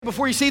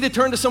Before you see it,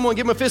 turn to someone,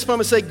 give them a fist bump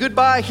and say,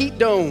 goodbye, heat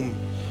dome.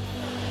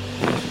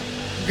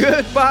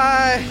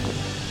 Goodbye,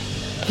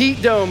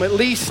 heat dome. At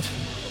least,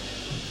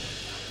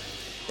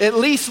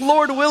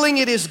 Lord willing,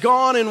 it is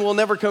gone and will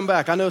never come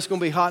back. I know it's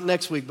going to be hot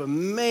next week, but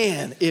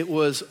man, it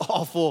was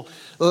awful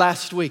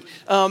last week.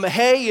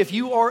 Hey, if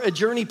you are a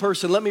Journey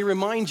person, let me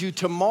remind you,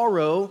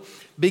 tomorrow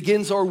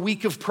begins our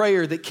week of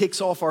prayer that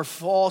kicks off our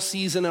fall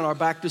season and our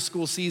back to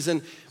school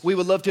season. We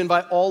would love to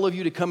invite all of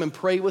you to come and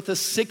pray with us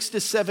 6 to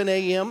 7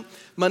 a.m.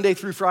 Monday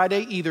through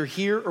Friday, either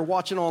here or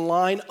watching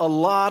online. A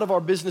lot of our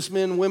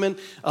businessmen, women,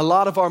 a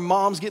lot of our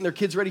moms getting their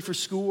kids ready for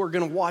school are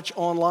going to watch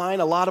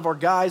online. A lot of our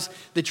guys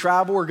that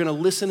travel are going to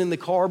listen in the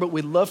car, but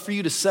we'd love for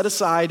you to set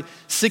aside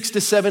 6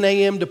 to 7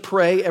 a.m. to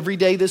pray every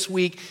day this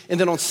week. And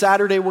then on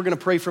Saturday, we're going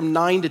to pray from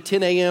 9 to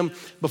 10 a.m.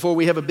 before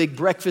we have a big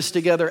breakfast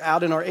together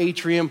out in our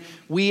atrium.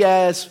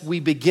 As we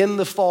begin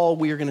the fall,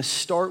 we are going to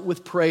start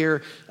with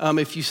prayer.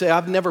 If you say,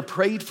 I've never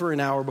prayed for an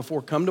hour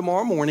before, come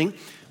tomorrow morning.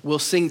 We'll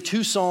sing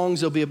 2 songs.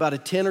 There'll be about a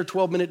 10 or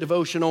 12-minute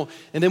devotional,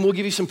 and then we'll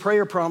give you some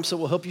prayer prompts that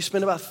will help you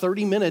spend about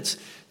 30 minutes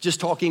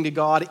just talking to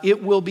God.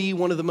 It will be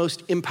one of the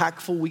most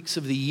impactful weeks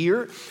of the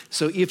year,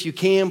 so if you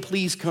can,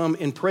 please come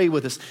and pray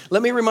with us.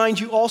 Let me remind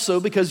you also,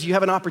 because you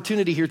have an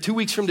opportunity here, 2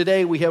 weeks from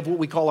today, we have what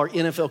we call our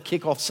NFL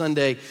Kickoff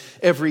Sunday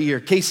every year.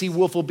 Casey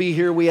Wolf will be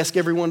here. We ask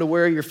everyone to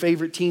wear your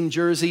favorite team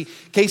jersey.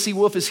 Casey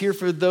Wolf is here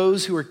for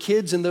those who are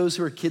kids and those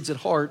who are kids at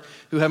heart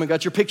who haven't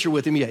got your picture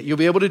with him yet. You'll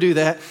be able to do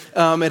that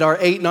at our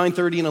 8,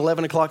 9:30, and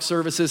 11 o'clock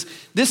services.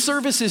 This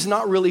service is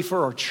not really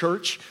for our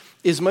church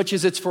as much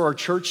as it's for our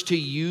church to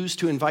use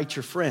to invite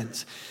your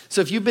friends.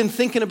 So if you've been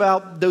thinking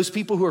about those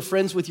people who are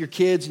friends with your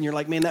kids and you're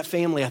like, man, that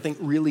family I think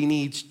really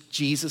needs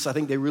Jesus. I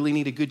think they really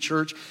need a good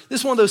church. This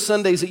is one of those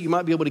Sundays that you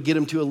might be able to get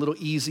them to a little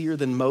easier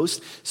than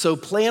most. So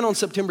plan on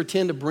September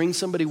 10 to bring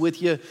somebody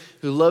with you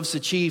who loves the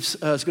Chiefs.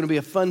 It's going to be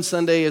a fun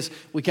Sunday as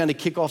we kind of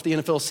kick off the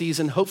NFL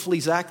season. Hopefully,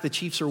 Zach, the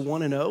Chiefs are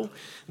 1-0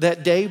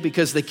 that day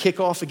because they kick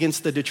off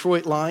against the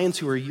Detroit Lions,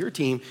 who are your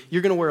team.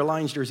 You're going to wear a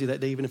Lions jersey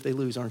that day even if they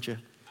lose, aren't you?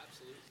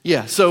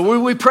 Yeah, so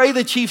we pray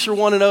the Chiefs are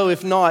 1-0.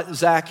 If not,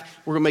 Zach,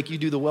 we're going to make you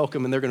do the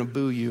welcome, and they're going to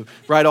boo you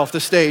right off the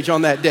stage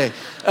on that day.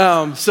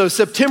 So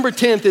September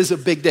 10th is a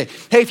big day.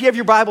 Hey, if you have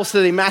your Bibles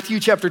today,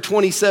 Matthew chapter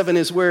 27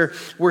 is where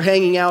we're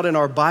hanging out in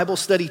our Bible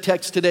study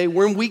text today.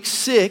 We're in week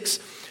 6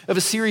 of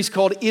a series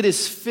called It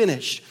Is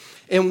Finished.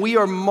 And we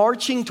are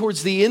marching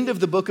towards the end of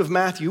the book of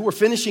Matthew. We're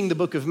finishing the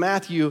book of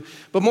Matthew.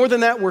 But more than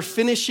that, we're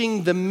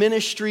finishing the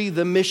ministry,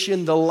 the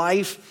mission, the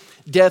life,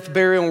 death,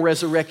 burial, and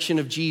resurrection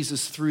of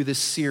Jesus through this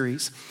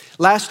series.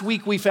 Last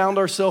week, we found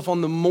ourselves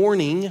on the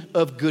morning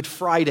of Good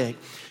Friday.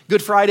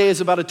 Good Friday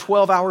is about a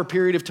 12-hour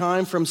period of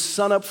time from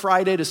sunup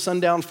Friday to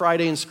sundown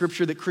Friday in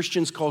Scripture that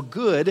Christians call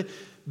good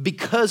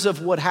because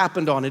of what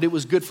happened on it. It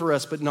was good for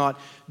us, but not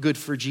good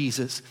for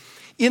Jesus.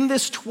 In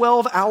this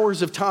 12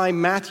 hours of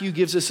time, Matthew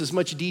gives us as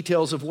much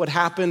details of what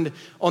happened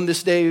on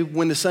this day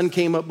when the sun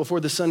came up before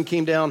the sun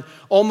came down,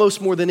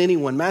 almost more than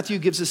anyone. Matthew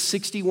gives us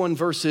 61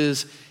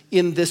 verses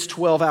in this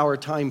 12-hour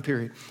time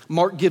period.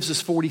 Mark gives us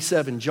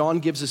 47. John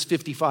gives us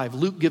 55.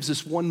 Luke gives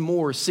us one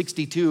more,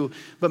 62.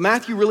 But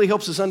Matthew really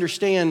helps us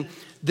understand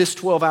this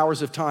 12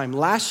 hours of time.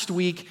 Last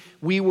week,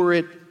 we were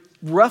at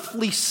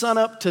roughly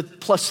sunup to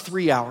plus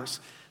 3 hours.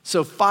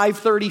 So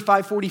 5:30,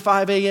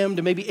 5:45 a.m.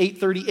 to maybe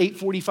 8:30,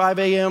 8:45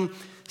 a.m.,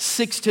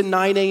 6 to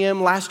 9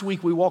 a.m. Last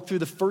week, we walked through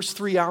the first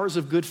 3 hours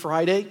of Good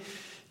Friday,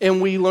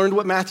 and we learned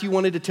what Matthew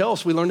wanted to tell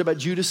us. We learned about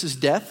Judas's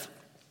death.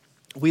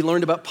 We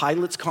learned about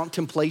Pilate's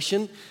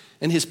contemplation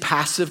and his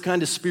passive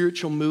kind of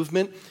spiritual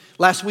movement.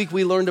 Last week,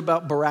 we learned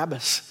about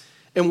Barabbas.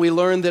 And we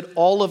learned that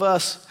all of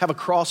us have a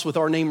cross with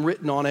our name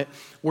written on it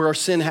where our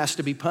sin has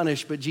to be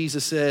punished. But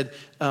Jesus said,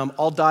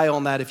 I'll die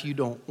on that if you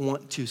don't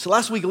want to. So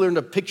last week we learned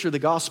to picture the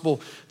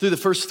gospel through the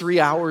first 3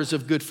 hours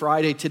of Good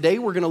Friday. Today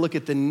we're going to look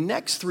at the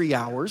next 3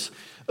 hours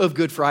of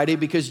Good Friday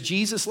because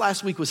Jesus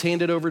last week was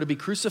handed over to be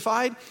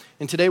crucified.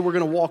 And today we're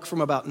going to walk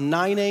from about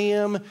 9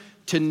 a.m.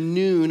 to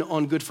noon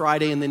on Good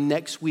Friday. And then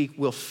next week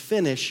we'll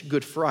finish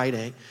Good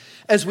Friday.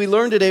 As we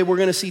learn today, we're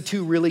going to see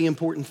 2 really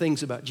important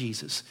things about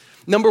Jesus.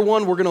 Number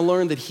 1, we're going to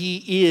learn that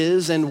he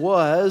is and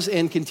was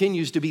and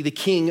continues to be the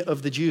King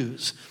of the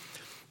Jews.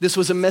 This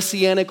was a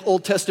messianic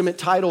Old Testament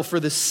title for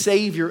the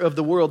Savior of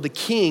the world, the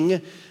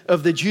King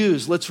of the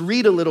Jews. Let's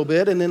read a little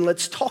bit and then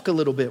let's talk a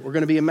little bit. We're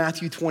going to be in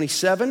Matthew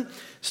 27,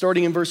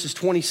 starting in verses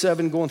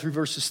 27, going through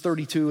verses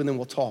 32, and then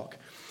we'll talk.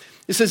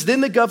 It says, then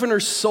the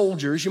governor's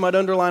soldiers, you might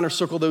underline or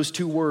circle those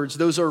 2 words.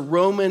 Those are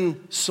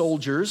Roman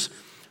soldiers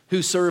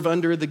who serve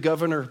under the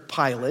governor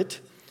Pilate,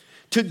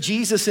 took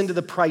Jesus into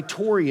the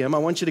praetorium. I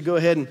want you to go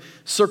ahead and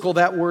circle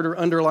that word or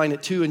underline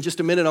it too. In just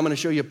a minute, I'm going to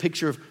show you a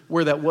picture of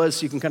where that was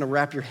so you can kind of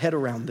wrap your head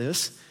around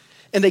this.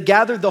 And they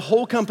gathered the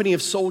whole company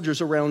of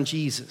soldiers around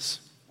Jesus.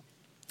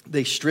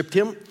 They stripped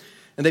him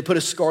and they put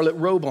a scarlet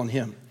robe on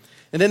him.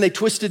 And then they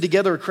twisted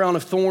together a crown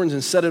of thorns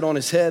and set it on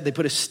his head. They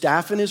put a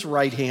staff in his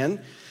right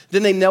hand.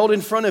 Then they knelt in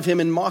front of him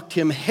and mocked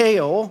him.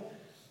 Hail,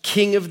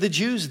 King of the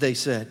Jews, they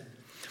said.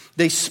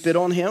 They spit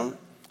on him.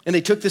 And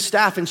they took the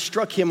staff and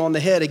struck him on the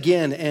head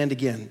again and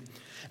again.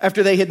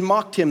 After they had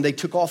mocked him, they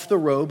took off the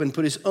robe and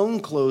put his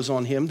own clothes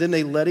on him. Then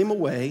they led him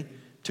away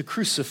to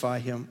crucify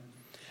him.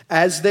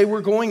 As they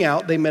were going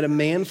out, they met a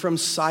man from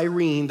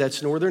Cyrene,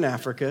 that's northern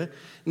Africa,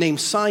 named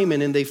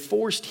Simon, and they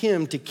forced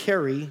him to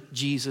carry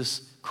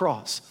Jesus'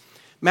 cross.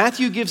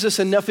 Matthew gives us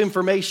enough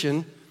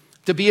information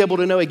to be able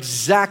to know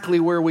exactly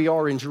where we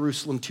are in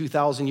Jerusalem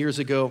 2,000 years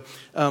ago.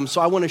 So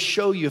I want to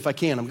show you if I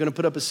can. I'm going to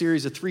put up a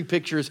series of 3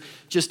 pictures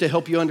just to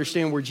help you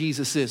understand where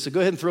Jesus is. So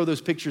go ahead and throw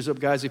those pictures up,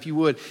 guys, if you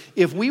would.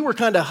 If we were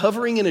kind of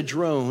hovering in a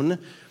drone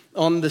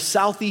on the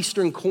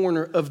southeastern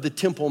corner of the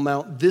Temple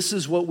Mount, this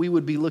is what we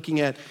would be looking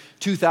at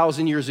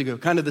 2,000 years ago.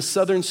 Kind of the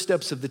southern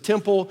steps of the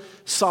temple.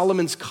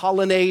 Solomon's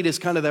colonnade is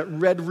kind of that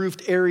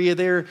red-roofed area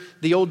there.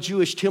 The old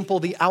Jewish temple,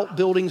 the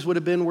outbuildings would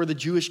have been where the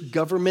Jewish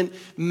government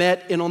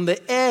met. And on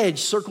the edge,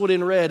 circled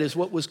in red, is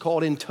what was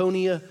called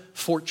Antonia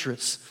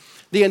Fortress.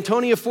 The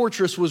Antonia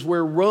Fortress was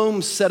where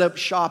Rome set up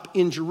shop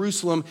in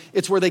Jerusalem.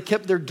 It's where they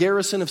kept their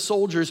garrison of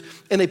soldiers,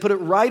 and they put it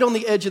right on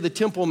the edge of the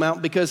Temple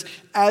Mount because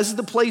as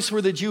the place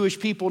where the Jewish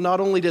people not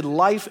only did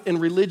life and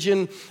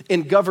religion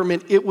and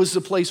government, it was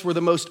the place where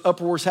the most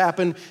uproars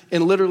happened,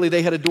 and literally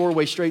they had a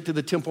doorway straight to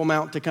the Temple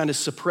Mount to kind of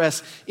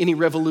suppress any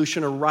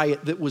revolution or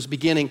riot that was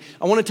beginning.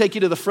 I want to take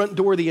you to the front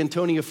door of the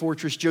Antonia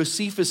Fortress.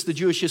 Josephus, the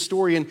Jewish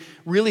historian,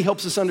 really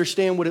helps us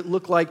understand what it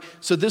looked like.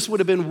 So this would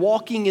have been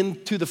walking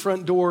into the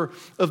front door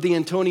of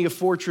the Antonia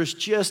Fortress.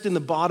 Just in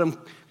the bottom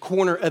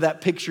corner of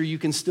that picture, you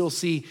can still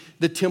see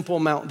the Temple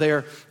Mount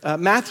there.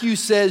 Matthew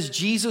says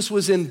Jesus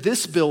was in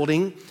this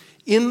building,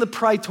 in the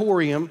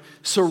Praetorium,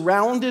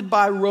 surrounded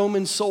by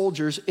Roman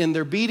soldiers, and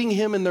they're beating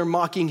him and they're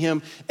mocking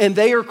him, and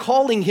they are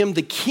calling him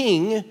the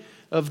King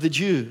of the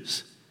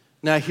Jews.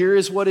 Now, here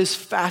is what is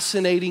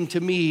fascinating to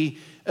me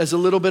as a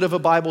little bit of a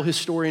Bible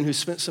historian who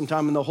spent some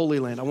time in the Holy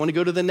Land. I want to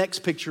go to the next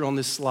picture on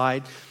this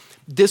slide.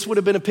 This would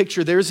have been a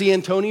picture. There's the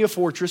Antonia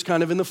Fortress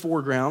kind of in the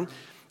foreground.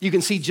 You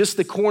can see just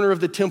the corner of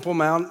the Temple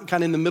Mount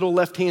kind of in the middle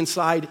left-hand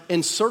side.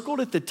 And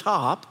circled at the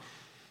top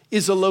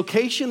is a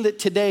location that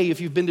today, if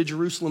you've been to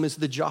Jerusalem, is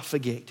the Jaffa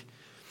Gate.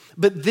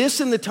 But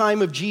this in the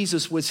time of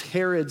Jesus was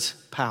Herod's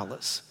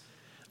palace.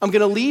 I'm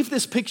going to leave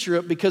this picture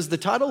up because the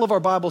title of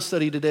our Bible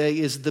study today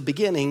is The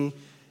Beginning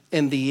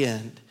and the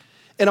End.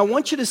 And I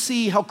want you to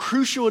see how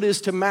crucial it is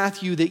to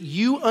Matthew that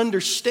you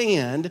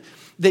understand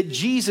that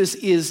Jesus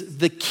is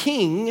the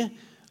King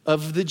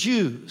of the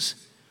Jews.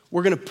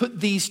 We're going to put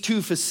these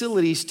two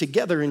facilities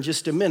together in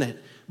just a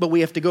minute, but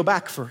we have to go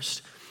back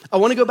first. I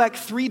want to go back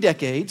 3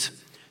 decades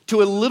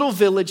to a little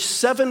village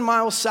 7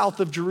 miles south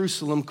of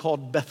Jerusalem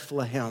called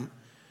Bethlehem.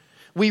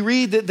 We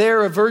read that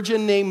there a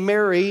virgin named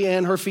Mary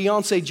and her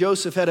fiancé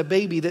Joseph had a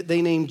baby that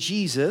they named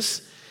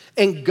Jesus,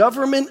 and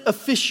government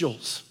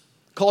officials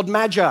called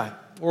Magi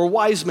or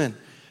wise men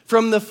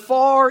from the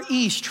far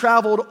east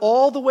traveled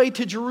all the way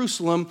to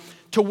Jerusalem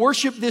to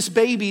worship this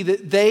baby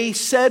that they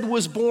said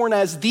was born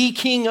as the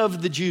King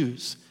of the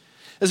Jews.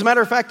 As a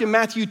matter of fact, in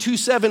Matthew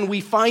 2:7, we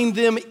find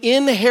them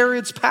in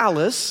Herod's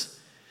palace,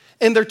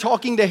 and they're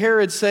talking to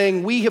Herod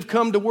saying, "We have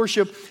come to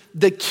worship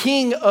the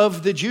King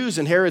of the Jews."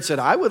 And Herod said,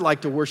 "I would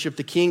like to worship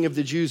the King of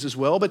the Jews as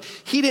well," but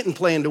he didn't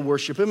plan to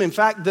worship him. In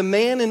fact, the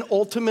man in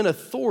ultimate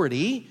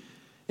authority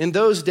in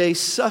those days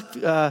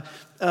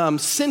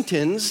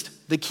sentenced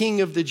the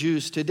King of the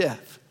Jews to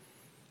death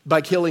by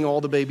killing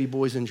all the baby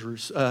boys in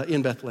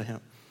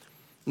Bethlehem.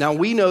 Now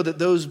we know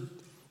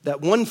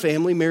that one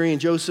family, Mary and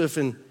Joseph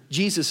and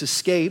Jesus,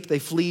 escaped. They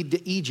fled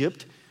to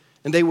Egypt,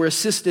 and they were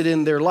assisted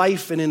in their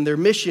life and in their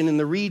mission in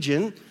the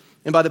region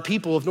and by the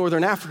people of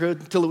northern Africa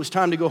until it was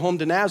time to go home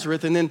to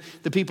Nazareth. And then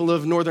the people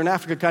of northern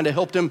Africa kind of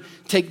helped them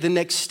take the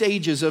next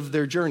stages of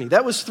their journey.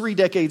 That was 3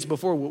 decades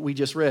before what we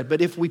just read.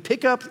 But if we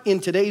pick up in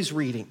today's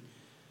reading,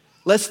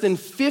 less than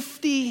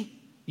 50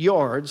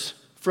 yards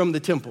from the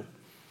temple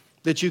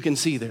that you can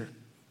see there,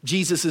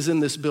 Jesus is in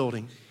this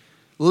building.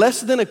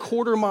 Less than a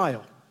quarter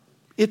mile.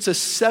 It's a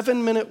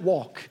 7-minute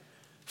walk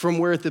from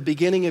where at the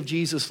beginning of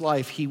Jesus'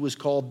 life, he was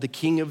called the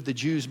King of the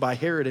Jews by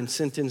Herod and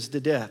sentenced to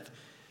death.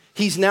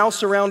 He's now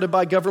surrounded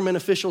by government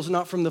officials,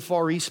 not from the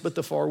far east, but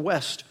the far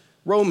west,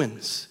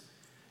 Romans.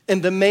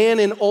 And the man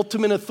in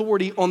ultimate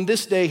authority on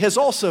this day has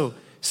also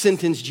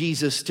sentenced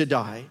Jesus to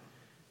die.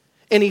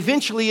 And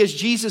eventually, as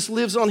Jesus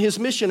lives on his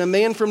mission, a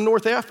man from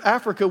North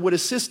Africa would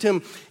assist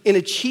him in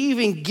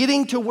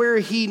getting to where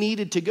he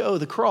needed to go,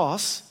 the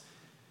cross.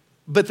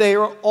 But they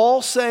are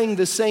all saying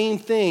the same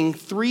thing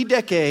 3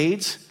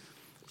 decades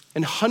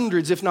and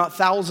hundreds, if not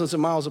thousands of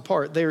miles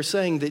apart. They are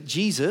saying that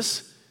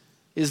Jesus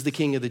is the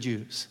King of the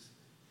Jews.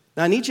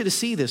 Now, I need you to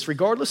see this.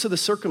 Regardless of the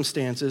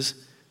circumstances,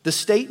 the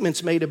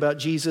statements made about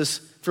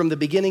Jesus from the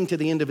beginning to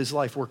the end of his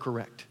life were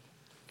correct.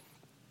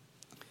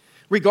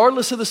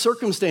 Regardless of the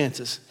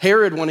circumstances,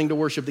 Herod wanting to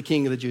worship the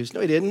King of the Jews. No,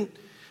 he didn't.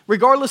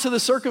 Regardless of the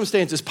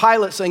circumstances,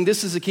 Pilate saying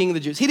this is the King of the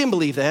Jews. He didn't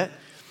believe that.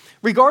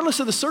 Regardless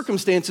of the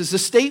circumstances, the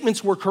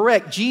statements were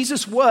correct.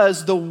 Jesus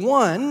was the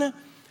one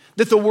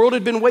that the world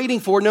had been waiting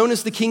for, known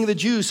as the King of the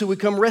Jews, who would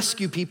come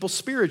rescue people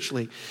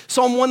spiritually.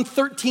 Psalm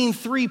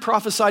 113:3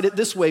 prophesied it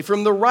this way: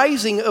 from the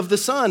rising of the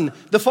sun,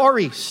 the far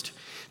east,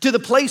 to the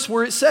place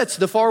where it sets,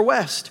 the far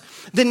west.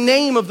 The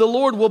name of the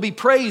Lord will be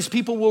praised.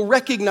 People will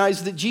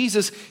recognize that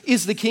Jesus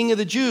is the King of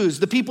the Jews.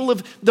 The people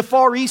of the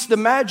far east, the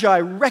Magi,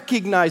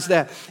 recognize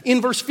that. In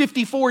verse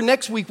 54,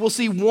 next week, we'll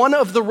see one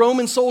of the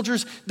Roman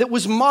soldiers that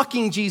was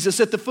mocking Jesus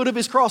at the foot of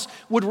his cross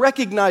would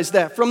recognize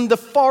that. From the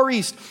far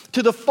east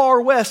to the far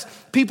west,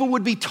 people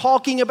would be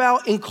talking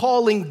about and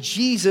calling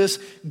Jesus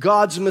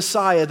God's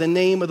Messiah. The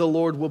name of the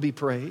Lord will be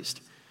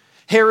praised.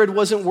 Herod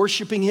wasn't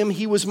worshiping him,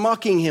 he was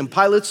mocking him.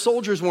 Pilate's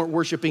soldiers weren't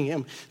worshiping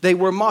him, they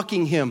were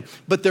mocking him.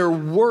 But their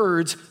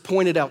words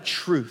pointed out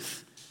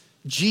truth.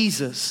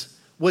 Jesus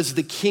was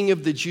the King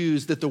of the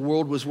Jews that the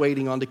world was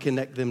waiting on to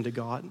connect them to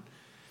God.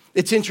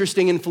 It's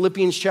interesting, in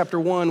Philippians chapter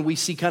 1, we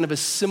see kind of a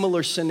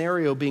similar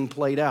scenario being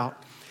played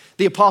out.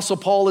 The Apostle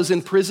Paul is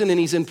in prison, and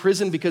he's in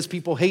prison because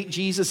people hate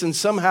Jesus, and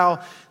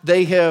somehow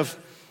they have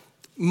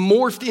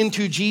morphed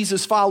into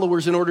Jesus'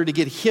 followers in order to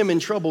get him in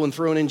trouble and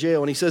thrown in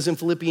jail. And he says in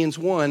Philippians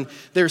 1,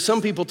 there are some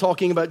people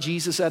talking about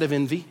Jesus out of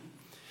envy.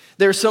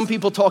 There are some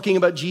people talking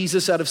about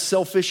Jesus out of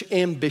selfish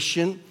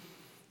ambition.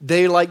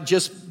 They're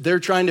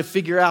trying to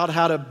figure out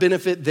how to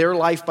benefit their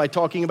life by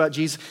talking about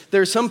Jesus.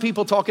 There are some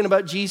people talking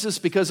about Jesus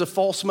because of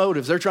false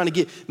motives. They're trying to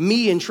get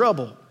me in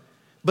trouble.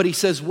 But he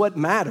says what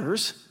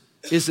matters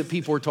is that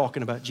people are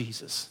talking about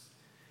Jesus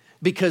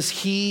because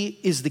he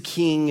is the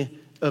King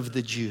of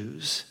the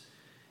Jews.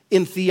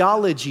 In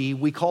theology,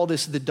 we call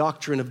this the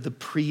doctrine of the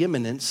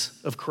preeminence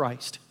of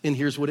Christ. And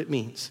here's what it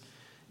means.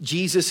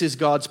 Jesus is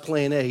God's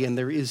plan A, and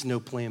there is no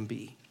plan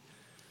B.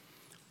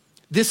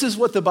 This is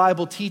what the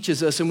Bible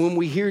teaches us. And when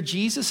we hear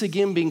Jesus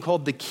again being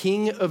called the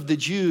King of the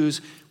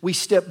Jews, we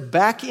step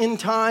back in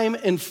time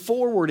and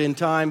forward in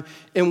time,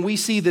 and we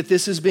see that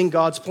this has been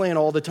God's plan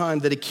all the time,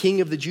 that a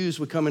King of the Jews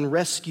would come and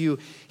rescue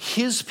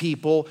his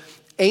people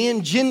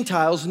and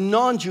Gentiles,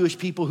 non-Jewish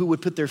people who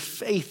would put their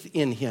faith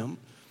in him.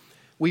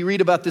 We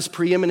read about this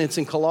preeminence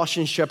in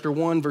Colossians chapter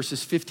 1,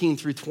 verses 15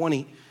 through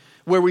 20,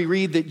 where we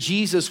read that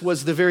Jesus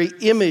was the very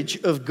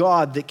image of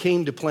God that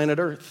came to planet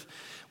Earth.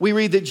 We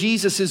read that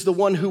Jesus is the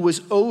one who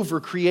was over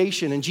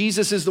creation, and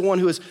Jesus is the one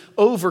who is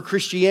over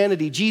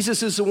Christianity.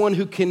 Jesus is the one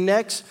who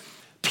connects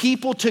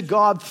people to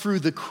God through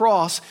the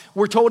cross.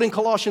 We're told in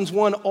Colossians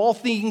 1, all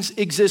things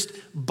exist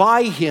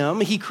by him.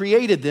 He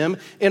created them,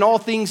 and all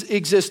things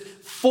exist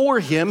for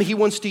him. He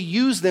wants to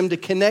use them to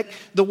connect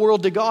the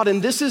world to God.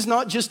 And this is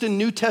not just a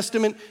New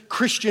Testament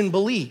Christian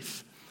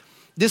belief.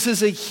 This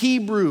is a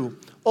Hebrew,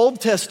 Old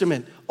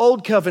Testament,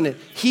 Old Covenant,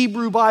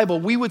 Hebrew Bible.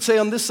 We would say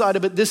on this side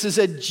of it, this is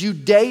a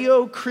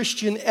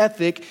Judeo-Christian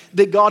ethic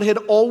that God had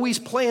always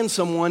planned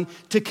someone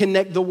to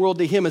connect the world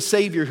to him, a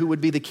Savior who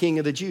would be the King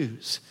of the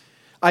Jews.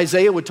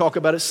 Isaiah would talk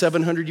about it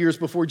 700 years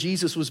before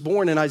Jesus was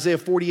born. In Isaiah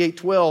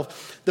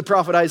 48:12, the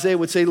prophet Isaiah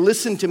would say,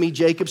 listen to me,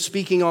 Jacob,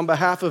 speaking on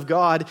behalf of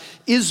God,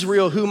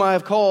 Israel, whom I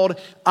have called,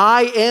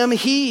 I am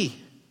he.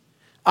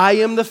 I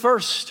am the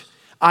first.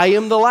 I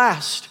am the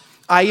last.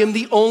 I am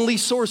the only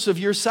source of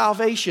your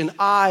salvation.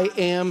 I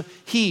am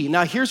he.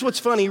 Now, here's what's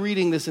funny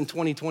reading this in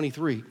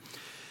 2023.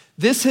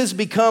 This has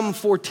become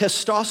for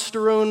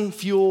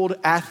testosterone-fueled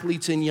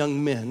athletes and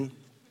young men.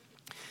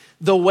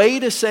 The way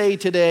to say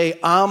today,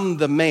 I'm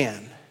the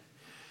man,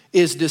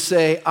 is to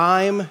say,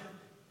 I'm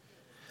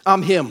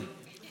him.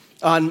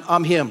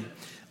 I'm him.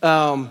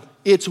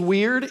 It's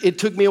weird. It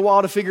took me a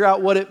while to figure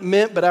out what it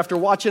meant, but after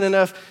watching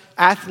enough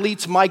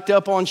athletes mic'd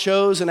up on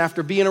shows and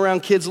after being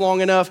around kids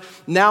long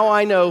enough, now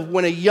I know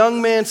when a young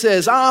man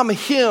says, I'm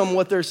him,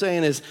 what they're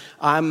saying is,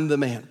 I'm the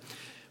man.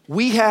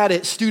 We had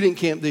at student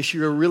camp this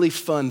year a really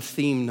fun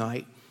theme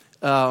night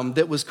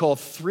that was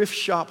called Thrift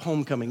Shop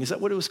Homecoming. Is that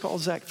what it was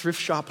called, Zach?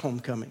 Thrift Shop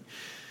Homecoming.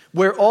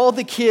 Where all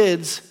the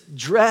kids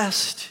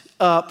dressed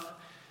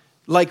up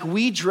like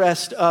we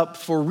dressed up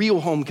for real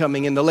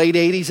homecoming in the late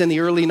 80s and the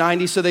early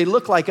 90s. So they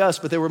looked like us,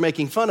 but they were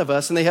making fun of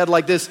us. And they had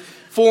like this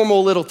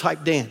formal little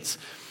type dance.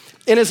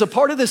 And as a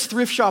part of this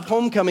thrift shop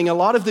homecoming, a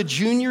lot of the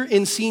junior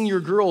and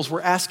senior girls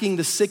were asking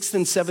the 6th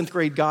and 7th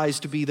grade guys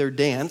to be their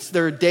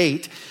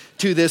date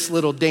to this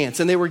little dance.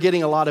 And they were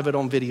getting a lot of it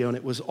on video, and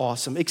it was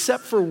awesome.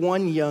 Except for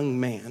one young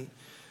man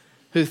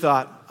who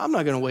thought, I'm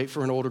not going to wait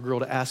for an older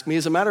girl to ask me.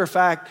 As a matter of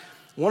fact,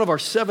 one of our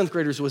 7th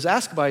graders was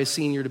asked by a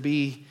senior to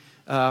be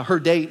her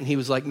date, and he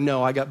was like,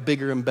 no, I got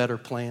bigger and better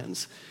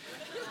plans.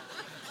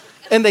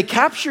 And they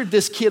captured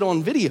this kid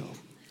on video.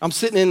 I'm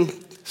sitting in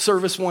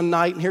service one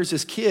night, and here's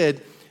this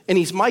kid, and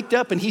he's mic'd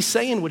up, and he's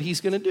saying what he's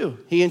going to do.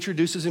 He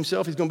introduces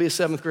himself. He's going to be a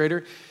 7th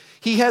grader.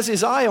 He has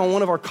his eye on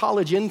one of our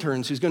college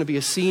interns who's going to be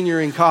a senior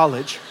in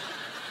college.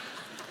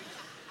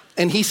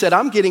 And he said,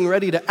 I'm getting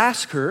ready to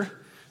ask her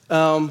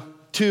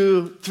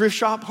to Thrift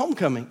Shop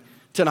Homecoming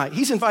tonight.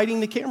 He's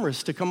inviting the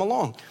cameras to come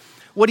along.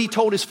 What he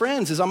told his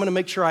friends is, I'm going to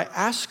make sure I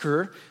ask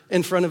her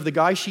in front of the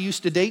guy she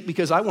used to date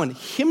because I want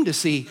him to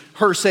see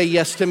her say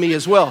yes to me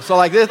as well. So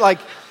this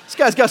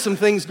guy's got some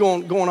things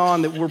going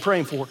on that we're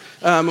praying for.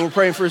 And we're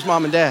praying for his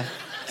mom and dad.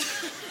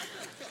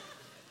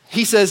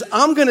 He says,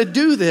 I'm going to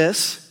do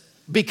this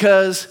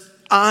because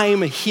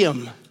I'm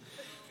him.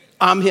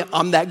 I'm him.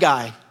 I'm that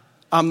guy.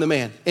 I'm the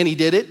man. And he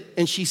did it,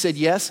 and she said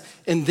yes.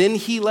 And then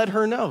he let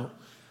her know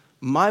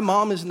My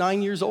mom is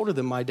 9 years older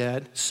than my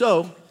dad.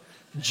 So,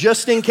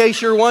 just in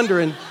case you're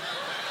wondering,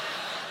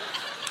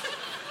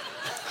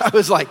 I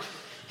was like,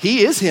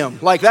 he is him.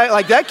 Like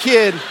that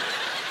kid,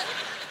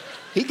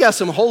 he got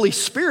some Holy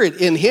Spirit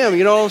in him.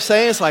 You know what I'm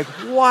saying? It's like,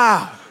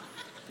 wow,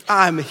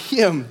 I'm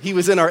him. He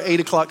was in our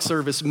 8 o'clock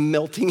service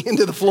melting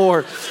into the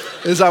floor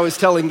as I was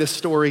telling this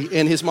story.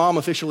 And his mom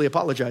officially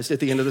apologized at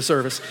the end of the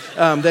service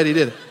that he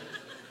did it.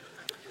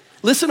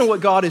 Listen to what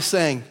God is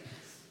saying.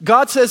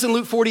 God says in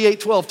Luke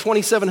 48:12,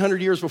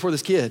 2,700 years before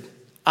this kid,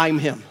 I'm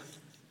him.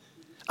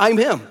 I'm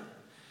him.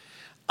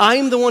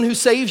 I'm the one who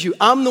saves you.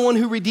 I'm the one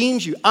who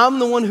redeems you. I'm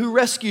the one who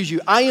rescues you.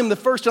 I am the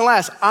first and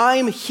last.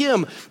 I'm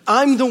him.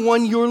 I'm the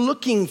one you're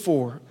looking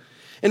for.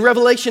 In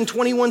Revelation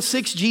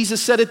 21:6,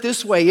 Jesus said it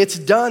this way, it's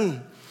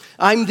done.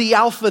 I'm the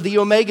Alpha, the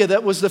Omega.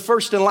 That was the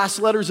first and last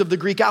letters of the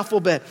Greek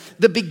alphabet.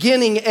 The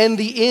beginning and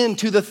the end.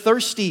 To the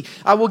thirsty,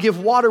 I will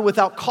give water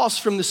without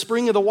cost from the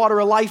spring of the water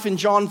of life. In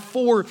John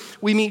 4,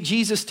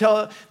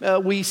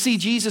 we see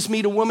Jesus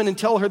meet a woman and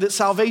tell her that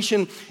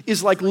salvation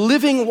is like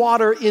living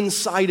water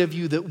inside of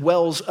you that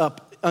wells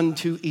up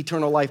unto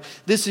eternal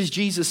life. This is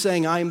Jesus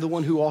saying, I am the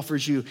one who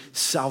offers you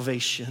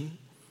salvation.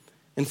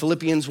 In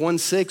Philippians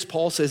 1:6,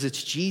 Paul says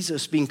it's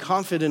Jesus, being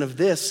confident of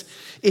this.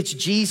 It's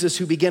Jesus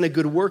who began a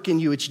good work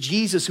in you. It's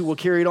Jesus who will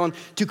carry it on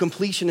to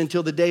completion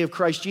until the day of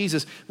Christ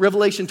Jesus.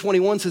 Revelation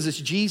 21 says it's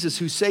Jesus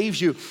who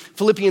saves you.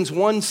 Philippians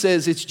 1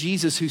 says it's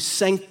Jesus who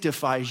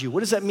sanctifies you.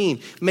 What does that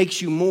mean?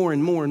 Makes you more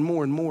and more and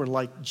more and more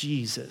like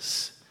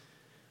Jesus.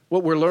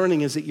 What we're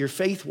learning is that your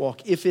faith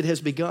walk, if it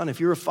has begun, if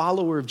you're a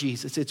follower of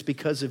Jesus, it's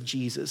because of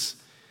Jesus.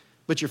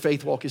 But your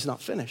faith walk is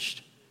not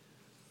finished.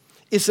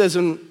 It says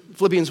in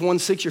Philippians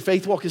 1:6, your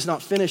faith walk is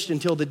not finished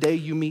until the day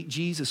you meet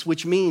Jesus,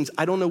 which means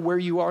I don't know where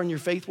you are in your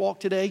faith walk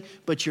today,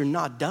 but you're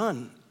not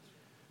done.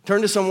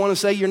 Turn to someone and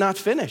say, you're not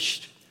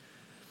finished.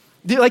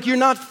 Like you're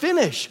not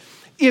finished.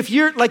 If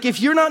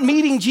you're not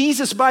meeting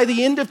Jesus by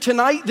the end of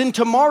tonight, then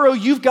tomorrow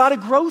you've got a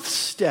growth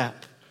step.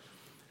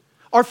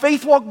 Our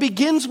faith walk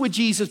begins with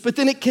Jesus, but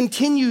then it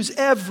continues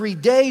every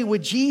day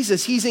with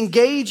Jesus. He's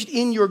engaged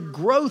in your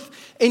growth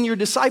and your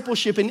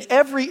discipleship in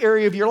every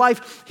area of your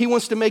life. He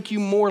wants to make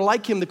you more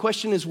like him. The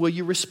question is, will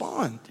you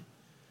respond?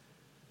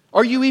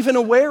 Are you even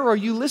aware? Are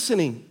you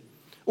listening?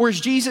 Or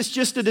is Jesus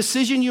just a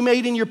decision you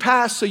made in your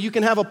past so you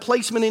can have a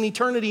placement in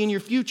eternity in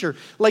your future?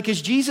 Like,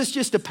 is Jesus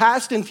just a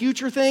past and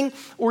future thing,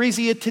 or is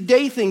he a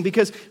today thing?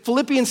 Because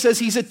Philippians says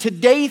he's a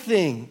today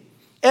thing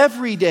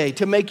every day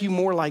to make you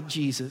more like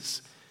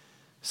Jesus.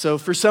 So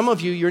for some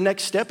of you, your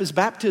next step is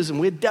baptism.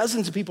 We had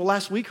dozens of people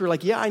last week who are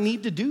like, yeah, I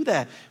need to do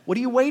that. What are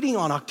you waiting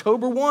on?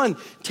 October 1,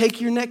 take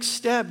your next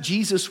step.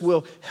 Jesus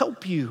will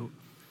help you.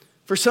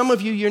 For some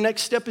of you, your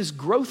next step is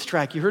growth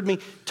track. You heard me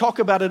talk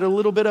about it a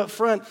little bit up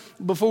front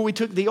before we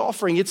took the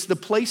offering. It's the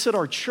place at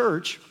our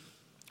church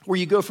where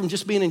you go from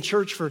just being in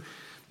church for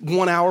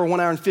 1 hour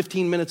and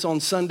 15 minutes on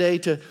Sunday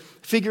to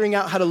figuring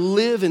out how to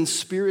live in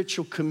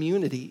spiritual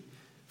community.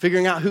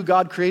 Figuring out who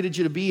God created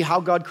you to be, how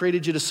God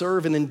created you to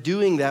serve, and then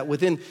doing that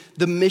within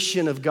the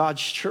mission of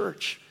God's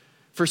church.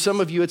 For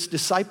some of you, it's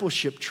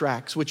discipleship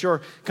tracks, which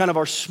are kind of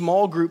our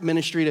small group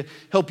ministry to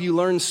help you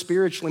learn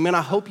spiritually. Man,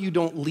 I hope you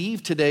don't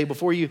leave today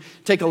before you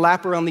take a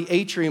lap around the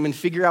atrium and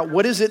figure out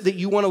what is it that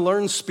you want to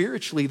learn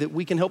spiritually that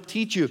we can help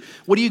teach you.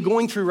 What are you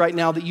going through right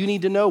now that you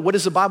need to know? What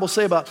does the Bible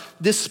say about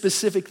this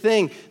specific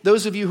thing?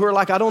 Those of you who are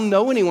like, I don't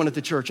know anyone at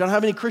the church. I don't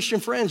have any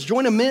Christian friends.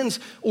 Join a men's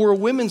or a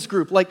women's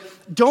group. Like,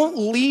 don't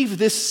leave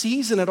this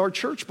season at our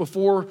church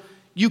before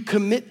you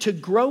commit to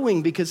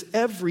growing, because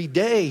every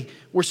day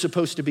we're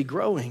supposed to be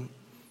growing.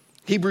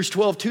 Hebrews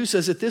 12:2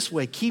 says it this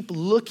way, keep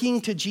looking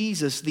to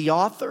Jesus, the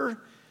author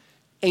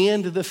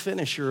and the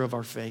finisher of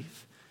our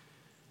faith.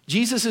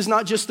 Jesus is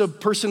not just the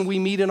person we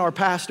meet in our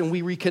past and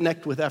we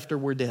reconnect with after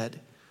we're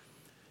dead.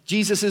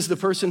 Jesus is the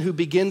person who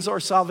begins our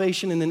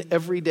salvation and then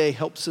every day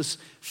helps us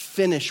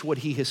finish what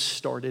he has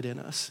started in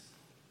us.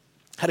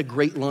 Had a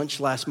great lunch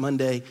last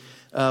Monday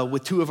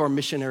with 2 of our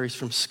missionaries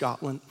from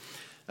Scotland.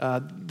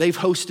 They've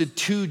hosted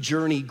 2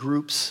 journey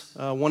groups,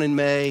 one in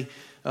May,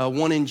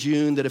 one in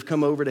June, that have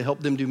come over to help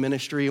them do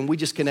ministry. And we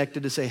just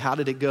connected to say, how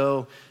did it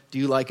go? Do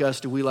you like us?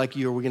 Do we like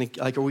you? Are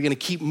we gonna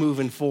keep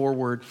moving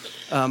forward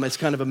as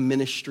kind of a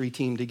ministry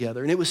team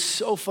together? And it was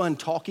so fun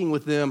talking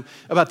with them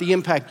about the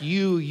impact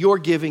your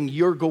giving,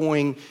 your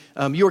going,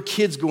 your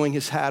kids going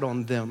has had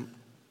on them.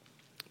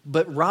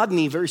 But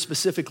Rodney very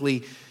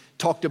specifically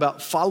talked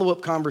about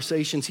follow-up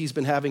conversations he's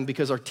been having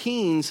because our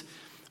teens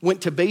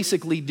went to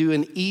basically do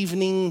an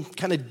evening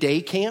kind of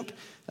day camp.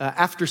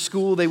 After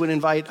school, they would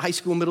invite high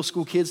school, middle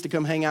school kids to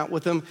come hang out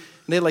with them. And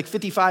they had like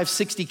 55,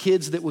 60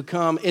 kids that would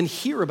come and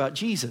hear about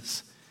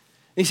Jesus.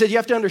 And he said, you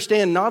have to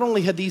understand, not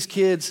only had these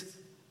kids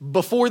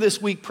before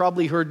this week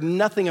probably heard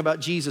nothing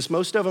about Jesus,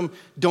 most of them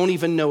don't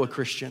even know a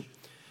Christian.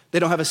 They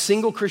don't have a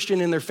single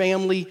Christian in their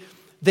family.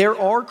 There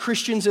are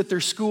Christians at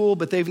their school,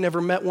 but they've never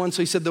met one.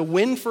 So he said, the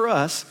win for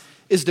us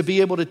is to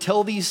be able to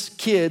tell these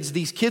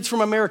kids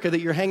from America that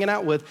you're hanging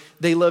out with,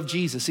 they love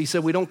Jesus. He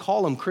said, we don't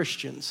call them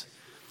Christians.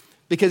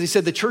 Because he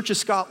said the Church of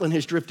Scotland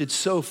has drifted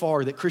so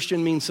far that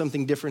Christian means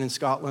something different in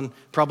Scotland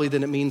probably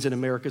than it means in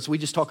America. So we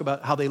just talk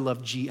about how they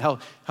love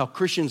how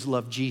Christians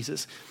love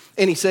Jesus.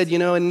 And he said,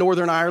 in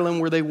Northern Ireland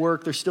where they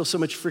work, there's still so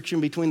much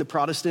friction between the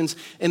Protestants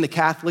and the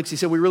Catholics. He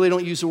said, we really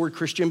don't use the word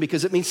Christian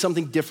because it means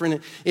something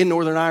different in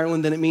Northern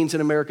Ireland than it means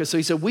in America. So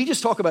he said, we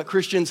just talk about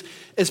Christians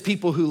as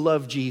people who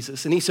love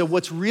Jesus. And he said,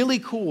 what's really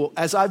cool,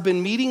 as I've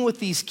been meeting with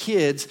these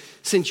kids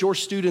since your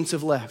students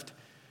have left,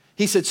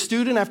 he said,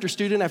 student after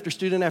student after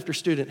student after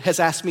student has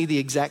asked me the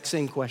exact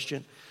same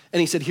question. And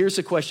he said, here's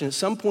the question. At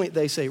some point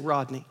they say,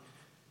 Rodney,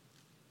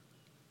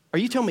 are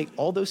you telling me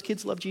all those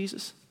kids love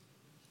Jesus?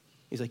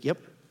 He's like, yep,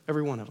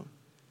 every one of them.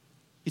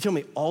 You tell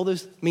me all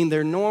those,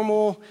 they're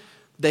normal,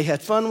 they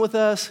had fun with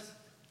us.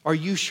 Are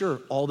you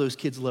sure all those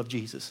kids love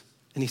Jesus?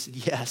 And he said,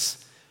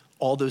 yes,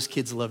 all those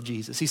kids love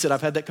Jesus. He said,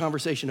 I've had that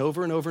conversation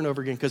over and over and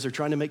over again because they're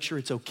trying to make sure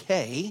it's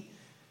okay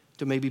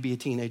to maybe be a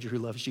teenager who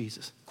loves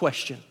Jesus.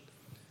 Question.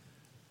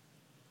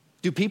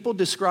 Do people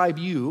describe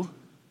you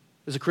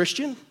as a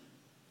Christian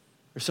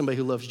or somebody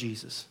who loves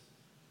Jesus?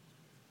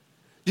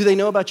 Do they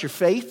know about your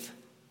faith,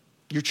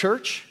 your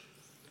church,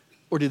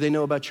 or do they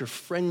know about your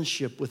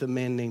friendship with a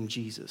man named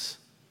Jesus?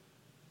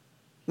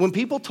 When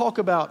people talk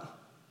about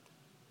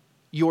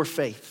your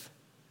faith,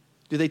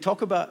 do they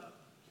talk about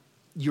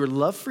your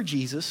love for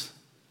Jesus?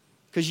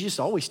 Because you're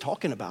just always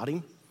talking about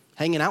him,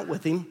 hanging out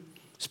with him,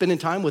 spending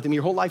time with him,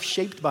 your whole life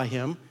shaped by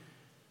him.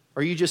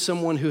 Or are you just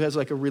someone who has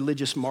like a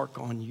religious mark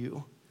on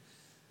you?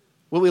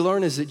 What we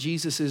learn is that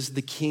Jesus is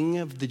the King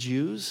of the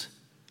Jews.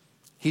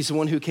 He's the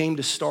one who came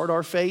to start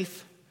our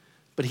faith,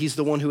 but he's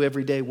the one who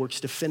every day works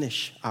to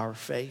finish our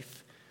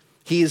faith.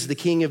 He is the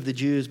King of the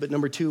Jews, but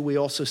number two, we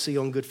also see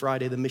on Good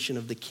Friday the mission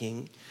of the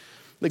King.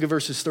 Look at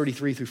verses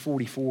 33 through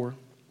 44.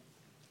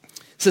 It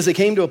says, they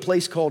came to a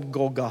place called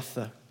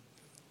Golgotha,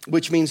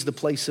 which means the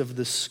place of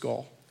the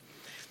skull.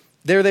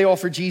 There they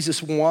offered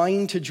Jesus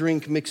wine to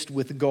drink mixed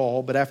with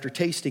gall, but after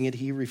tasting it,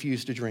 he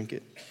refused to drink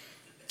it.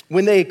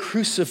 When they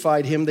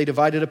crucified him, they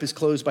divided up his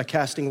clothes by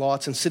casting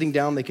lots, and sitting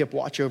down, they kept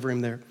watch over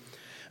him there.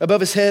 Above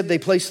his head, they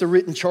placed the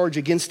written charge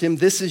against him,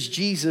 this is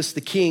Jesus,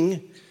 the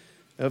King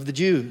of the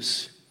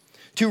Jews.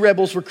 2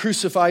 rebels were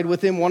crucified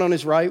with him, one on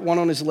his right, one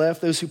on his left.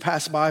 Those who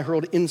passed by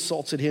hurled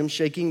insults at him,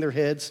 shaking their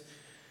heads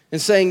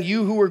and saying,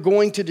 you who are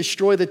going to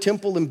destroy the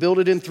temple and build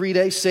it in 3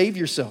 days, save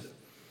yourself.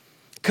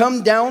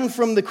 Come down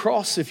from the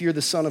cross if you're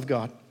the Son of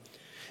God.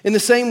 In the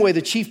same way,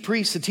 the chief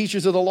priests, the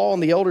teachers of the law,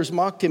 and the elders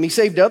mocked him. He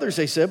saved others,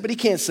 they said, but he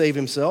can't save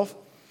himself.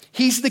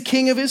 He's the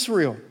King of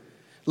Israel.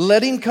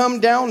 Let him come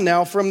down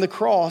now from the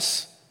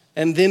cross,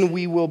 and then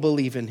we will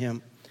believe in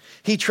him.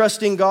 He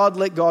trusts in God.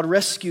 Let God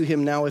rescue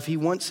him now if he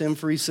wants him.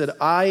 For he said,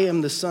 I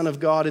am the Son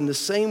of God. In the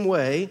same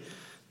way,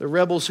 the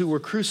rebels who were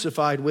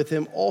crucified with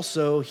him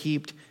also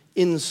heaped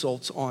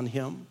insults on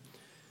him.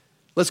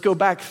 Let's go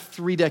back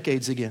 3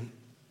 decades again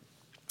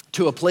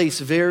to a place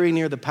very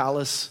near the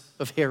palace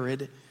of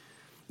Herod.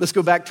 Let's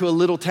go back to a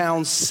little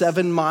town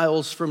 7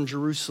 miles from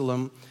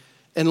Jerusalem.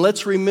 And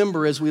let's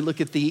remember as we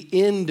look at the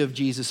end of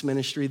Jesus'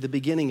 ministry, the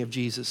beginning of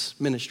Jesus'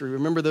 ministry.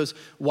 Remember those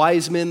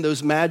wise men,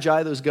 those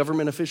magi, those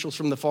government officials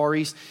from the Far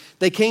East?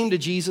 They came to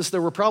Jesus.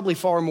 There were probably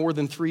far more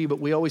than 3, but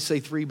we always say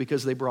 3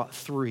 because they brought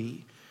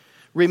 3.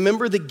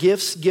 Remember the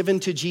gifts given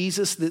to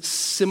Jesus that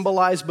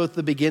symbolize both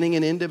the beginning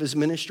and end of his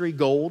ministry?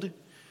 Gold,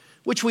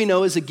 which we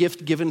know is a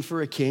gift given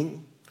for a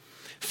king.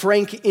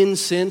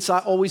 Frankincense, I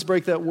always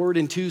break that word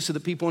in two so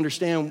that people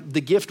understand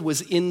the gift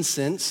was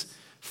incense.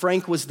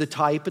 Frank was the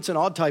type. It's an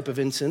odd type of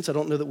incense. I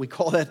don't know that we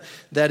call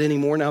that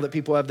anymore now that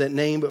people have that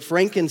name, but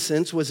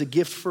frankincense was a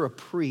gift for a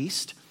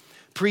priest.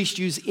 Priests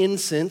used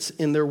incense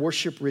in their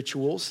worship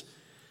rituals.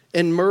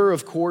 And myrrh,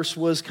 of course,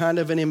 was kind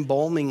of an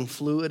embalming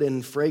fluid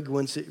and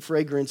fragrance.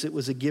 It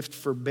was a gift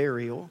for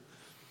burial.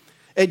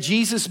 At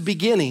Jesus'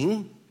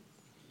 beginning,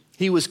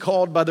 he was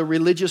called by the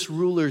religious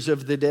rulers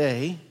of the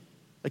day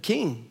a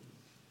king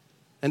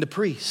and a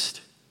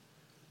priest,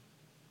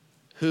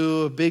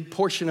 who a big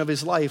portion of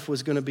his life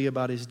was going to be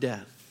about his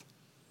death.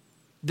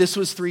 This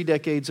was 3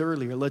 decades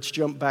earlier. Let's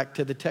jump back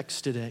to the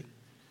text today.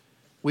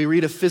 We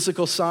read a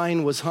physical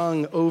sign was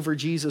hung over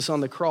Jesus on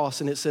the cross,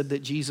 and it said that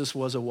Jesus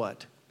was a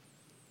what?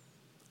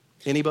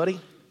 Anybody?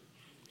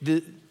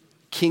 The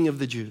King of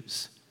the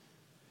Jews.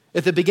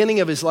 At the beginning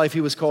of his life,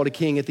 he was called a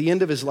king. At the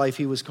end of his life,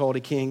 he was called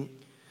a king.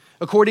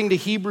 According to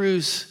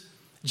Hebrews,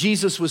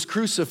 Jesus was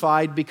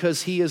crucified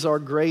because he is our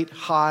great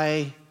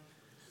high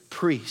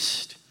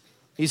priest.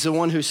 He's the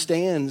one who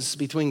stands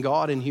between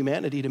God and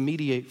humanity to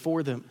mediate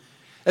for them.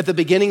 At the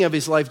beginning of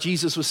his life,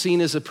 Jesus was seen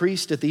as a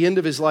priest. At the end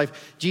of his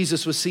life,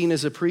 Jesus was seen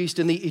as a priest.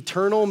 And the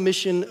eternal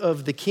mission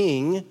of the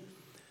king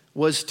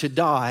was to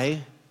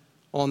die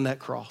on that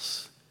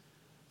cross.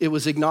 It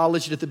was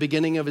acknowledged at the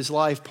beginning of his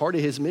life, part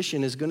of his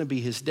mission is going to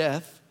be his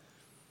death.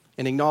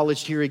 And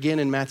acknowledged here again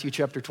in Matthew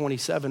chapter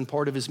 27,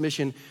 part of his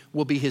mission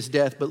will be his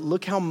death. But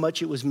look how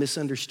much it was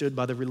misunderstood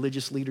by the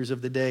religious leaders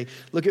of the day.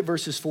 Look at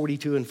verses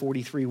 42 and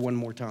 43 one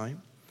more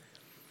time.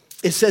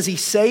 It says he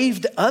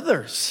saved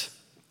others,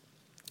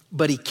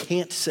 but he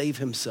can't save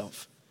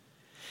himself.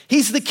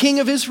 He's the King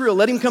of Israel.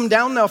 Let him come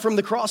down now from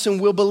the cross and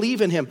we'll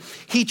believe in him.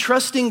 He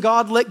trusts in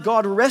God. Let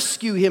God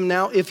rescue him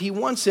now if he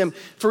wants him.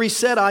 For he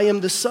said, I am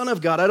the Son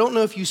of God. I don't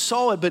know if you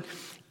saw it, but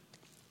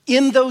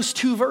in those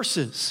 2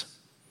 verses,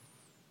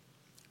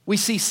 we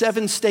see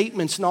 7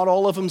 statements, not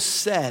all of them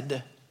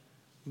said,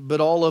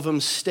 but all of them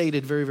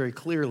stated very, very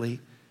clearly,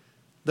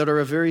 that are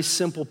a very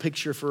simple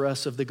picture for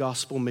us of the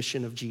gospel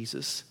mission of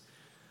Jesus.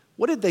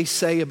 What did they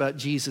say about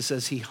Jesus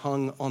as he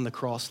hung on the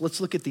cross?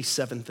 Let's look at these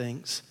 7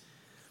 things.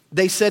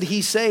 They said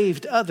he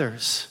saved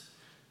others,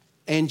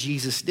 and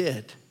Jesus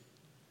did.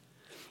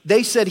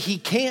 They said he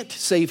can't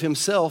save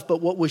himself,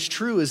 but what was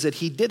true is that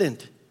he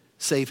didn't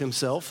save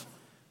himself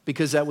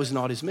because that was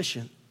not his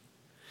mission.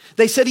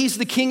 They said he's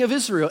the King of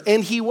Israel,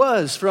 and he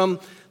was.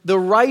 From the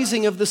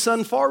rising of the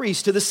sun far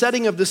east to the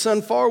setting of the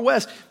sun far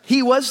west,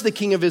 he was the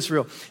King of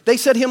Israel. They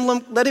said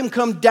let him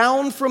come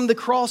down from the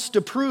cross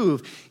to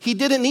prove. He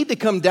didn't need to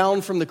come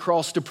down from the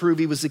cross to prove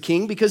he was the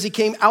king because he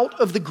came out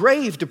of the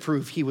grave to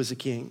prove he was a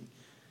king.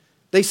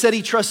 They said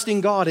he trusted in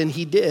God, and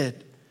he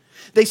did.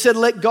 They said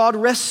let God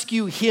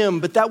rescue him,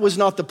 but that was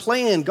not the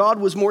plan. God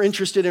was more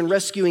interested in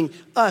rescuing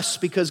us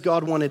because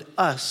God wanted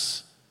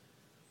us.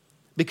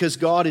 Because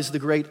God is the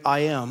great I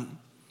am,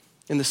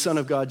 and the Son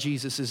of God,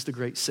 Jesus, is the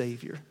great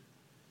Savior.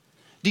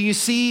 Do you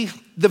see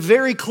the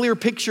very clear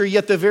picture,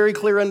 yet the very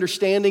clear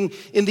understanding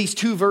in these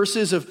 2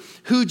 verses of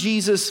who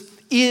Jesus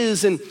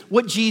is and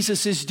what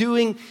Jesus is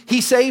doing?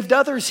 He saved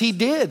others. He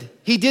did.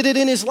 He did it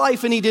in his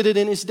life, and he did it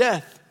in his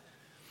death.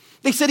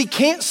 They said he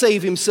can't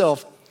save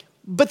himself,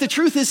 but the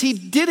truth is he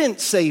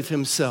didn't save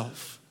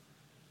himself.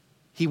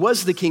 He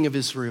was the King of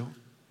Israel.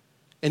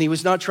 And he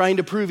was not trying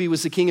to prove he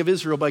was the King of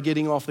Israel by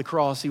getting off the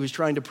cross. He was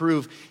trying to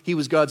prove he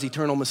was God's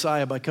eternal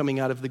Messiah by coming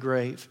out of the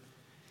grave.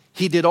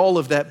 He did all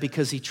of that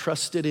because he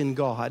trusted in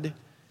God,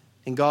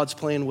 and God's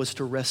plan was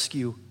to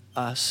rescue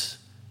us,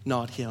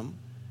 not him.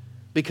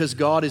 Because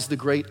God is the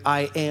great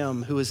I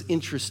am who is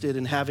interested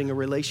in having a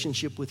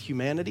relationship with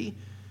humanity,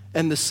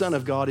 and the Son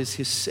of God is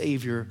his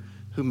Savior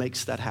who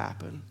makes that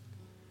happen.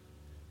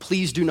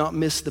 Please do not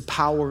miss the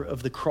power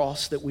of the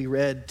cross that we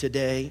read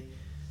today.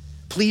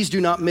 Please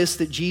do not miss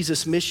that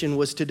Jesus' mission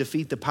was to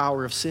defeat the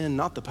power of sin,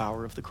 not the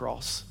power of the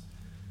cross.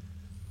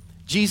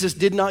 Jesus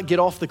did not get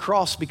off the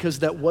cross because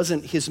that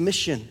wasn't his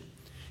mission.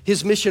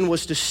 His mission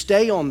was to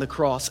stay on the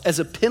cross as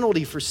a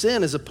penalty for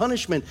sin, as a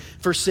punishment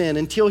for sin,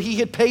 until he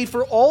had paid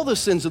for all the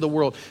sins of the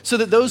world, so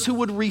that those who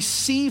would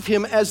receive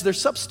him as their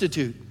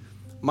substitute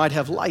might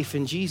have life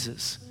in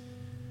Jesus.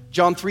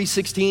 John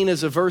 3:16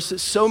 is a verse that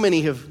so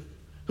many who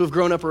have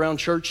grown up around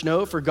church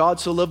know. For God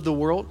so loved the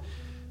world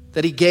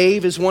that he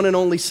gave his one and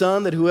only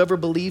Son, that whoever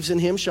believes in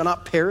him shall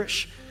not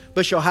perish,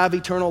 but shall have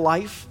eternal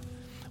life.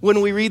 When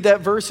we read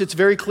that verse, it's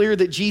very clear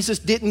that Jesus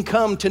didn't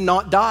come to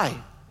not die.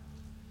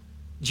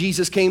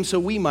 Jesus came so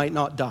we might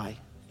not die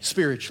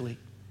spiritually.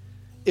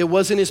 It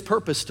wasn't his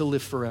purpose to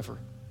live forever.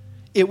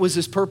 It was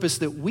his purpose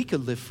that we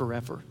could live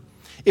forever.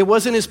 It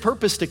wasn't his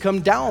purpose to come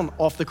down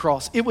off the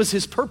cross. It was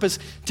his purpose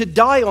to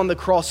die on the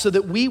cross so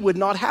that we would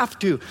not have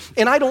to.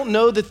 And I don't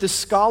know that the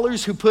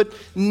scholars who put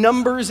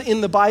numbers in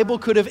the Bible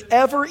could have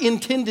ever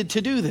intended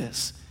to do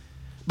this.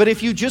 But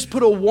if you just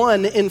put a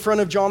 1 in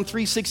front of John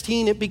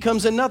 3:16, it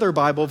becomes another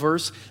Bible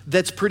verse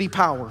that's pretty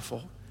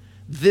powerful.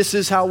 This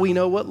is how we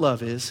know what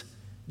love is.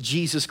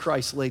 Jesus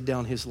Christ laid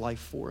down his life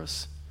for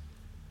us.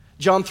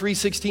 John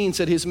 3:16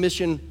 said his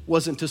mission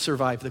wasn't to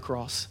survive the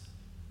cross.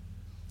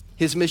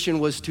 His mission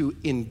was to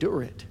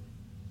endure it,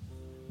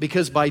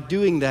 because by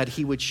doing that,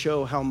 he would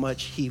show how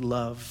much he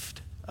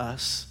loved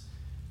us.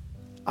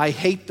 I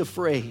hate the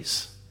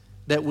phrase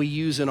that we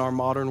use in our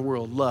modern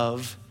world,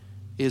 love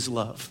is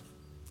love,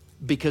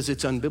 because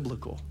it's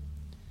unbiblical.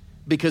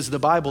 Because the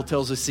Bible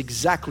tells us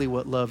exactly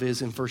what love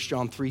is in 1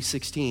 John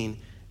 3:16,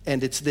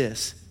 and it's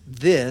this.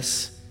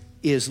 This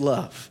is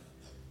love.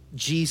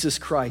 Jesus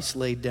Christ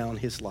laid down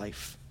his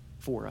life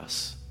for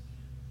us.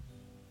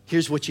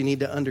 Here's what you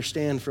need to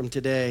understand from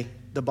today.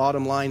 The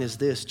bottom line is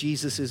this: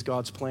 Jesus is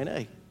God's plan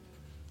A,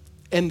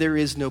 and there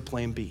is no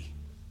plan B,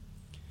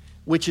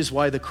 which is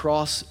why the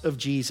cross of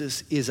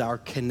Jesus is our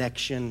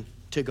connection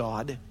to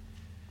God.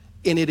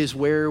 And it is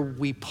where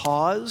we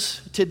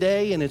pause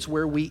today, and it's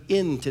where we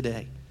end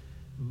today.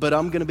 But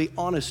I'm going to be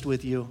honest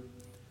with you.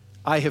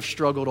 I have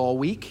struggled all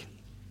week,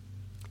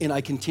 and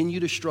I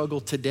continue to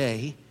struggle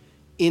today,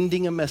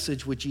 ending a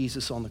message with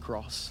Jesus on the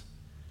cross.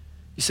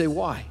 You say,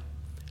 why?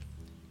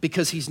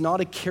 Because he's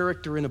not a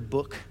character in a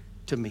book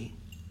to me.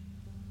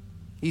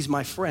 He's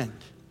my friend,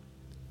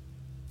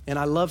 and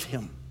I love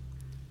him.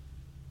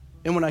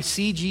 And when I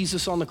see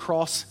Jesus on the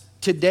cross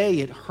today,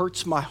 it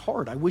hurts my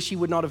heart. I wish he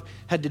would not have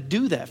had to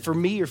do that for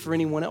me or for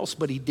anyone else,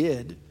 but he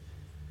did.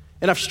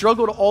 And I've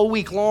struggled all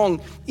week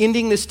long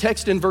ending this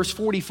text in verse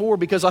 44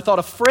 because I thought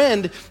a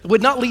friend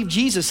would not leave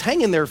Jesus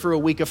hanging there for a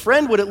week. A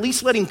friend would at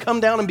least let him come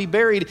down and be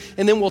buried,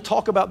 and then we'll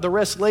talk about the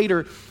rest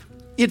later.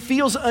 It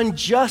feels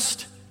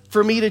unjust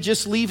for me to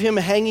just leave him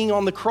hanging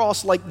on the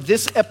cross like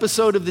this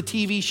episode of the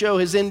TV show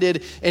has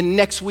ended, and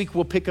next week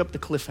we'll pick up the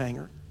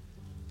cliffhanger.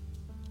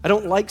 I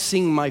don't like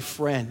seeing my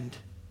friend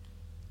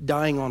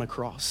dying on a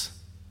cross.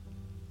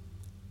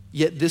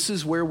 Yet this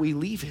is where we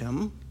leave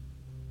him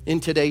in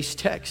today's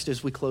text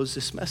as we close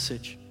this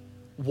message.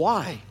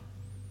 Why?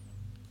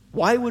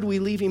 Why would we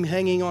leave him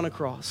hanging on a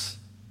cross?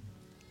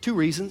 2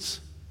 reasons.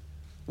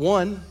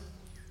 One,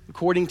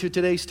 according to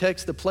today's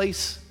text,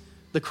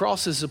 the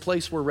cross is a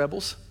place where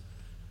rebels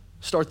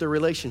start their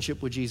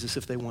relationship with Jesus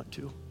if they want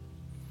to.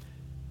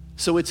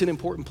 So it's an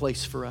important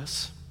place for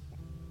us.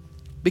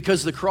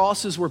 Because the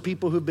cross is where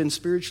people who've been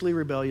spiritually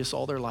rebellious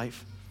all their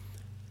life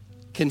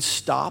can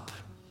stop,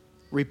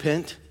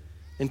 repent,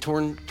 and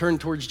turn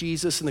towards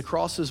Jesus. And the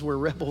cross is where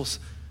rebels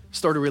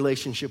start a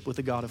relationship with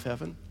the God of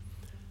heaven.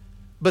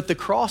 But the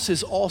cross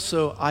is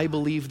also, I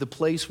believe, the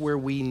place where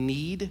we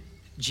need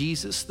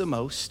Jesus the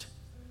most.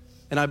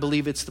 And I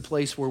believe it's the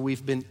place where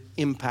we've been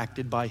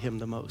impacted by him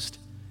the most.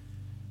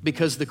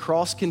 Because the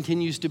cross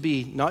continues to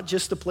be not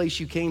just the place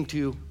you came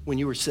to when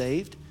you were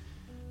saved.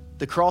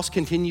 The cross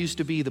continues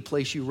to be the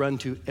place you run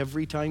to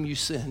every time you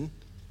sin.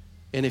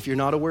 And if you're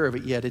not aware of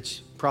it yet, it's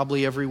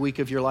probably every week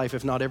of your life,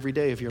 if not every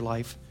day of your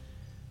life.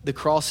 The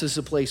cross is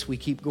the place we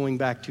keep going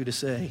back to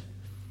say,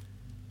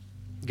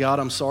 God,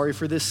 I'm sorry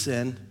for this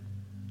sin.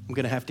 I'm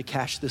going to have to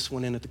cash this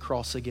one in at the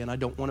cross again. I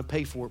don't want to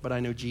pay for it, but I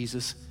know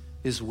Jesus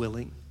is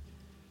willing.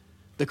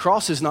 The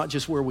cross is not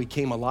just where we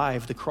came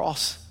alive. The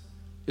cross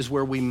is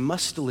where we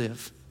must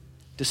live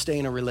to stay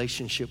in a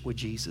relationship with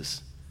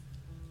Jesus.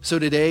 So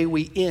today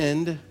we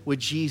end with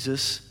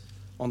Jesus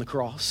on the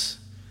cross.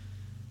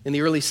 In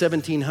the early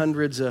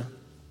 1700s, there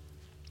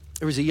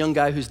was a young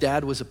guy whose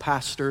dad was a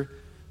pastor,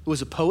 who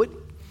was a poet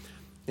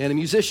and a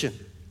musician,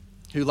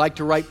 who liked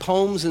to write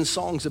poems and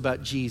songs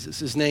about Jesus.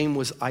 His name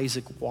was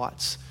Isaac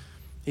Watts.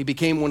 He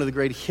became one of the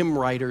great hymn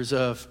writers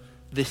of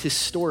the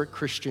historic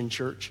Christian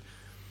church.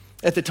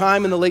 At the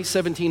time in the late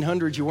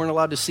 1700s, you weren't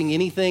allowed to sing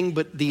anything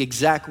but the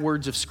exact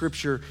words of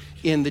Scripture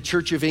in the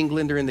Church of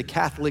England or in the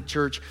Catholic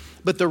Church.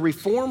 But the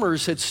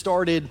reformers had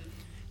started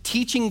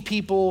teaching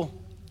people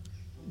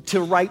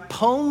to write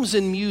poems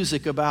and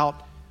music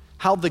about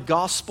how the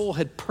gospel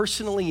had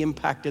personally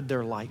impacted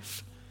their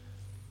life.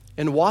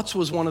 And Watts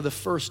was one of the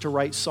first to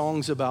write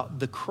songs about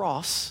the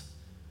cross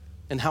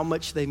and how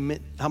much it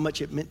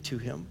meant to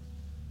him.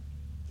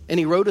 And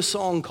he wrote a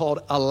song called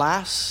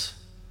 "Alas,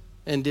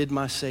 and Did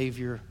My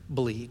Savior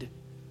Bleed?"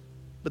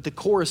 But the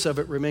chorus of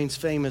it remains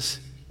famous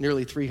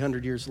nearly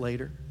 300 years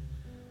later.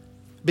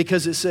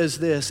 Because it says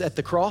this, at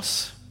the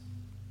cross,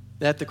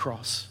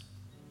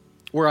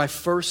 where I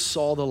first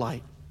saw the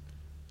light,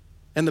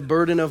 and the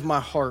burden of my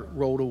heart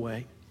rolled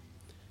away.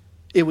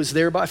 It was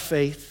there by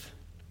faith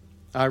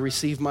I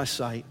received my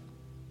sight,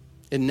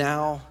 and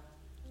now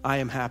I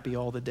am happy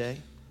all the day.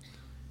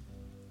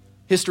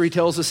 History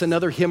tells us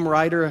another hymn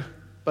writer,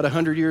 about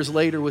 100 years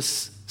later,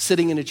 was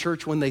sitting in a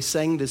church when they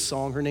sang this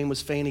song. Her name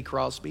was Fanny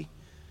Crosby.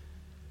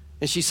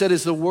 And she said,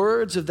 as the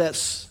words of that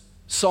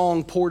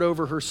song poured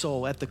over her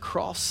soul, at the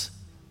cross,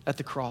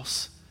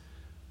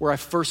 where I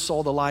first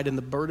saw the light and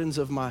the burdens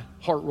of my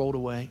heart rolled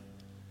away.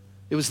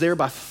 It was there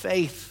by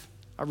faith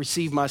I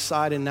received my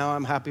sight, and now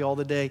I'm happy all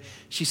the day.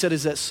 She said,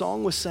 as that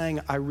song was sang,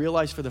 I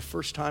realized for the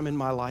first time in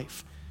my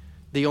life,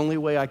 the only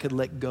way I could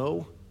let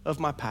go of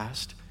my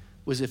past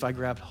was if I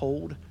grabbed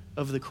hold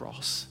of the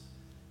cross.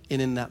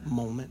 And in that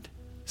moment,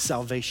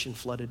 salvation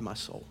flooded my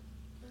soul.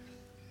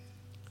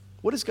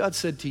 What has God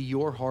said to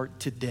your heart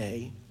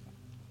today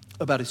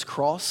about his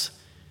cross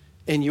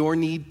and your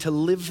need to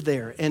live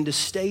there and to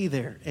stay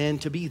there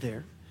and to be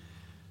there?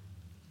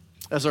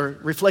 As our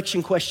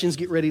reflection questions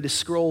get ready to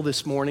scroll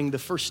this morning, the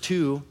first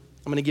 2,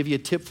 I'm going to give you a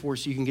tip for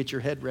so you can get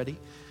your head ready.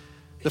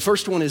 The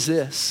first one is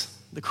this: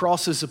 the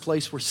cross is a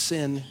place where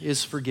sin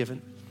is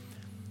forgiven.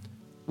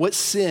 What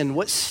sin,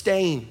 what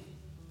stain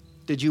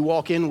did you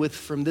walk in with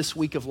from this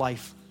week of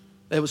life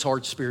that was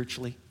hard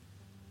spiritually,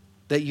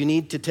 that you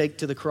need to take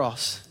to the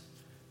cross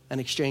and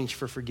exchange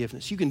for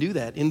forgiveness? You can do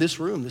that in this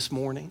room this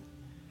morning.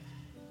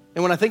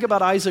 And when I think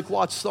about Isaac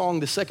Watts' song,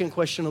 the second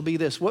question will be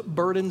this: what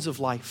burdens of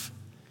life?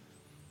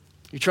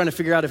 You're trying to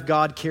figure out if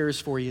God cares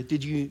for you. Do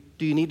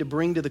you need to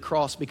bring to the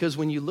cross? Because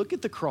when you look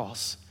at the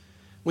cross,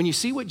 when you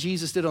see what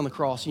Jesus did on the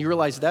cross and you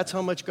realize that's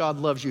how much God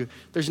loves you,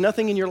 there's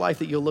nothing in your life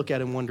that you'll look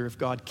at and wonder if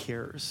God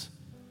cares.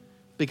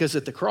 Because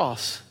at the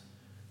cross,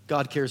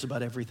 God cares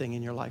about everything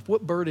in your life.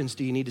 What burdens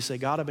do you need to say,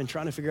 God, I've been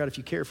trying to figure out if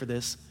you care for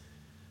this,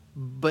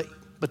 but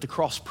the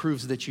cross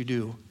proves that you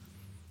do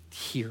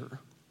here.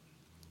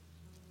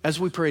 As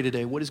we pray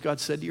today, what has God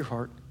said to your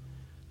heart?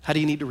 How do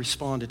you need to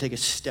respond to take a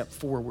step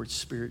forward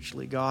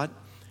spiritually? God,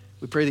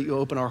 we pray that you'll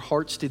open our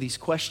hearts to these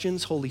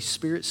questions. Holy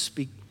Spirit,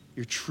 speak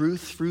your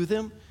truth through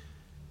them,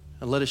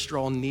 and let us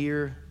draw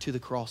near to the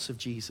cross of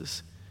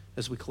Jesus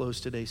as we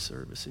close today's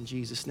service. In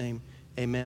Jesus' name, amen.